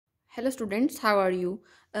Hello students, how are you?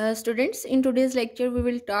 Students, in today's lecture we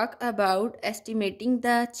will talk about estimating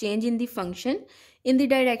the change in the function in the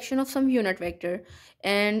direction of some unit vector.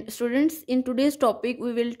 And students, in today's topic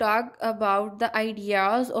we will talk about the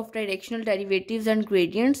ideas of directional derivatives and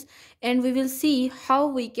gradients, and we will see how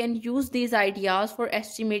we can use these ideas for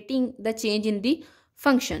estimating the change in the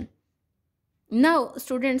function. Now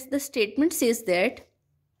students, the statement says that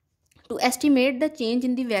to estimate the change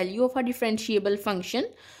in the value of a differentiable function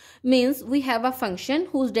means we have a function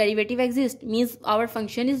whose derivative exists, means our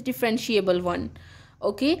function is differentiable one.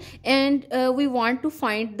 Okay, and we want to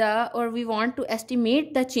find the, or we want to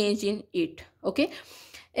estimate the change in it. Okay,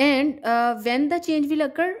 and when the change will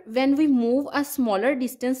occur, when we move a smaller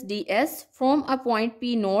distance ds from a point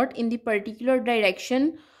p naught in the particular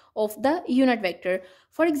direction of the unit vector.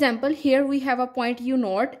 For example, here we have a point u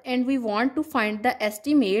naught and we want to find the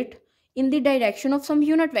estimate in the direction of some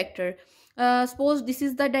unit vector. Suppose this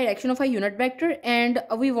is the direction of a unit vector and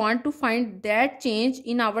we want to find that change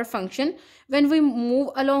in our function when we move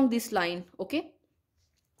along this line. Okay,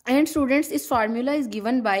 and students, this formula is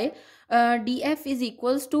given by df is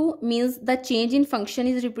equals to, means the change in function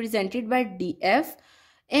is represented by df,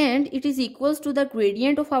 and it is equals to the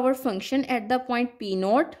gradient of our function at the point p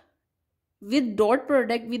naught with dot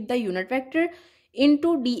product with the unit vector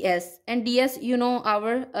into ds, and ds, you know,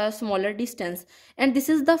 our smaller distance, and this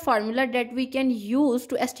is the formula that we can use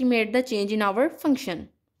to estimate the change in our function.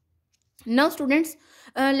 Now students,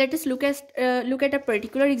 let us look at a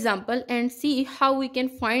particular example and see how we can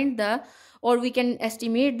find the, or we can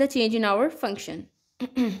estimate the change in our function.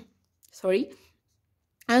 Sorry.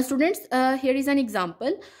 Students, here is an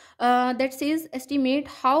example that says estimate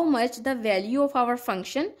how much the value of our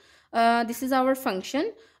function, this is our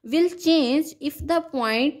function, will change if the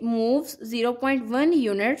point moves 0.1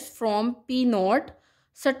 units from p naught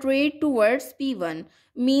straight towards p1.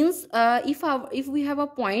 Means if we have a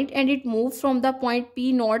point and it moves from the point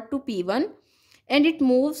p naught to p1 and it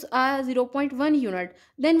moves 0.1 unit,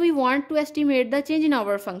 then we want to estimate the change in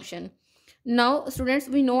our function. Now students,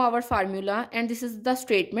 we know our formula and this is the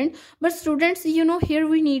statement, but students, you know, here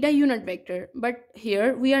we need a unit vector, but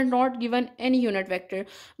here we are not given any unit vector,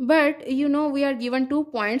 but you know, we are given 2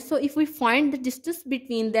 points. So if we find the distance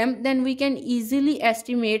between them, then we can easily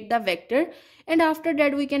estimate the vector, and after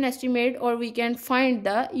that we can estimate, or we can find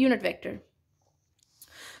the unit vector.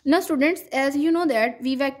 Now students, as you know that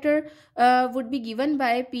v vector would be given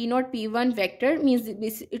by p naught p1 vector, means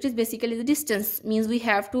it is basically the distance, means we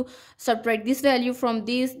have to subtract this value from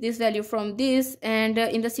this value from this, and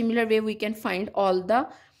in the similar way we can find all the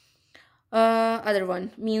other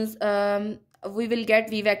one, means we will get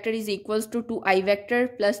v vector is equals to 2i vector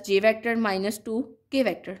plus j vector minus 2k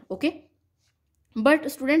vector. Okay,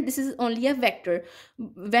 but student, this is only a vector.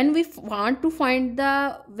 When we want to find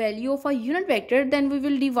the value of a unit vector, then we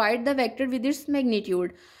will divide the vector with its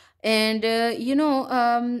magnitude, and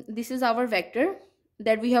this is our vector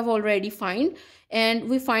that we have already find, and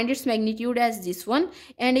we find its magnitude as this one,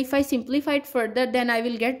 and if I simplify it further, then I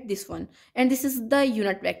will get this one, and this is the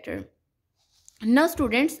unit vector. Now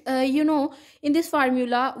students, in this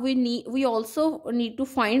formula we also need to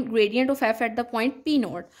find gradient of f at the point p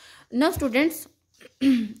naught. Now students,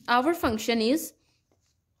 our function is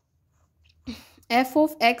f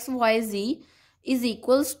of x y z is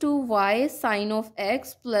equals to y sine of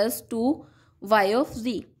x plus 2 y of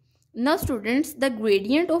z. Now students, the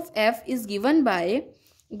gradient of f is given by,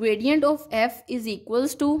 gradient of f is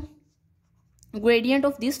equals to gradient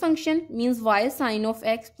of this function, means y sine of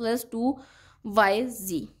x plus 2 y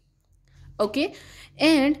z. Okay,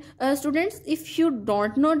 and students, if you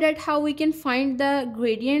don't know that how we can find the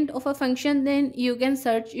gradient of a function, then you can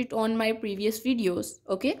search it on my previous videos.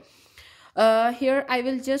 Okay, here I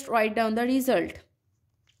will just write down the result.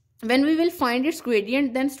 When we will find its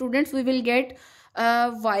gradient, then students, we will get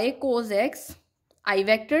y cos x I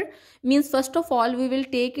vector, means first of all we will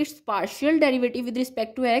take its partial derivative with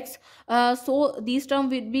respect to x, so these term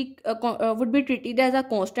would be treated as a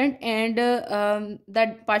constant, and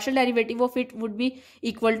that partial derivative of it would be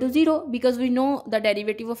equal to 0, because we know the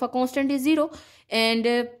derivative of a constant is 0,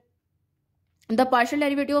 and the partial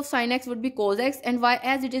derivative of sin x would be cos x, and why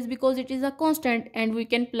as it is, because it is a constant and we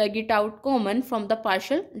can plug it out common from the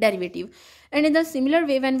partial derivative. And in the similar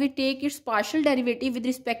way, when we take its partial derivative with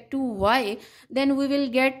respect to y, then we will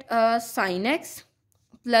get sin x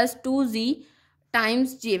plus 2z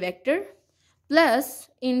times j vector plus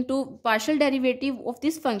into partial derivative of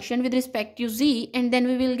this function with respect to z, and then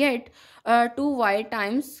we will get 2y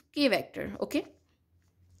times k vector. Okay,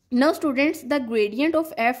 now students, the gradient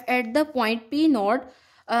of f at the point p naught,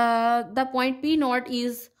 the point p naught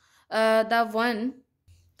is the one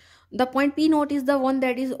The point P naught is the one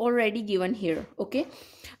that is already given here. Okay,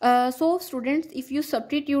 so students, if you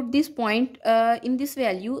substitute this point in this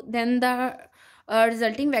value, then the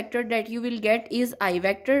resulting vector that you will get is I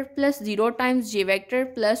vector plus 0 times j vector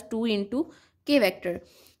plus 2 into k vector.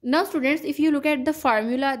 Now students, if you look at the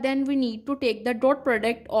formula, then we need to take the dot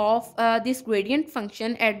product of this gradient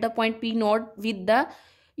function at the point P naught with the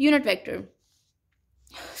unit vector.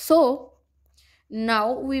 So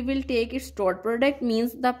now we will take its dot product,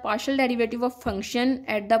 means the partial derivative of function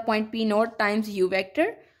at the point P naught times u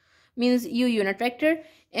vector, means u unit vector,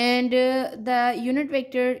 and the unit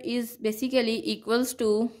vector is basically equals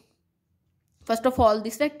to, first of all,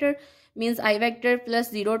 this vector means I vector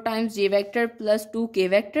plus 0 times j vector plus 2k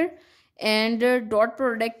vector, and dot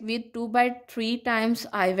product with 2 by 3 times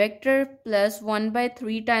I vector plus 1 by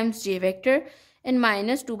 3 times j vector and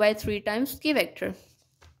minus 2 by 3 times k vector.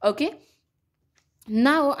 Okay,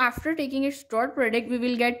 now after taking its dot product, we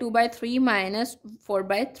will get 2 by 3 minus 4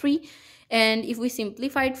 by 3, and if we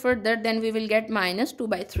simplify it further, then we will get minus 2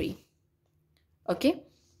 by 3. Okay,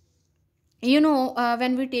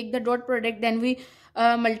 when we take the dot product, then we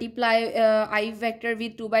multiply I vector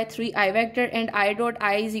with 2 by 3 I vector, and I dot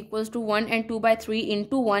I is equals to 1, and 2 by 3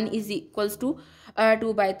 into 1 is equals to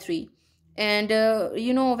 2 by 3. And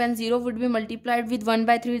when 0 would be multiplied with 1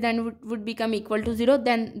 by 3, then would become equal to 0,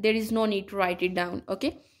 then there is no need to write it down.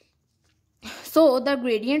 Okay, so the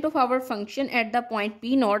gradient of our function at the point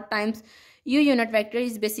P naught times u unit vector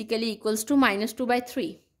is basically equals to minus 2 by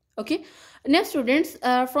 3. Okay, now students,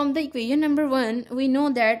 from the equation number 1, we know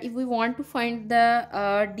that if we want to find the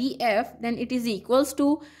df, then it is equals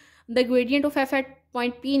to the gradient of f at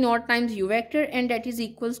point P naught times u vector, and that is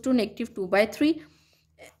equals to negative 2 by 3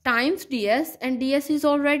 times ds, and ds is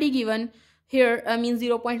already given here, means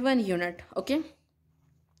 0.1 unit. Okay,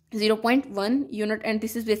 0.1 unit, and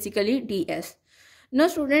this is basically ds. Now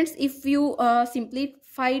students, if you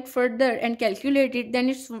simplify it further and calculate it, then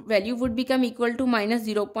its value would become equal to minus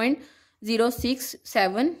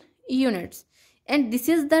 0.067 units, and this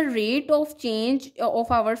is the rate of change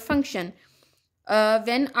of our function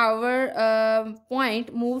when our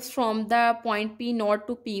point moves from the point P naught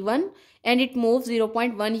to P1, and it moves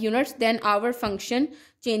 0.1 units, then our function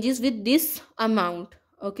changes with this amount.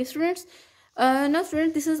 Okay students, now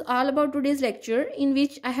students, this is all about today's lecture, in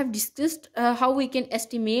which I have discussed how we can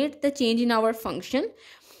estimate the change in our function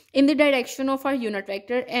in the direction of our unit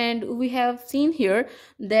vector, and we have seen here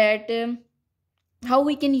that how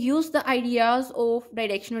we can use the ideas of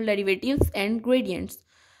directional derivatives and gradients.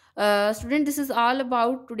 Student, this is all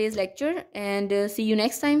about today's lecture, and see you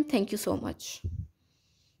next time. Thank you so much.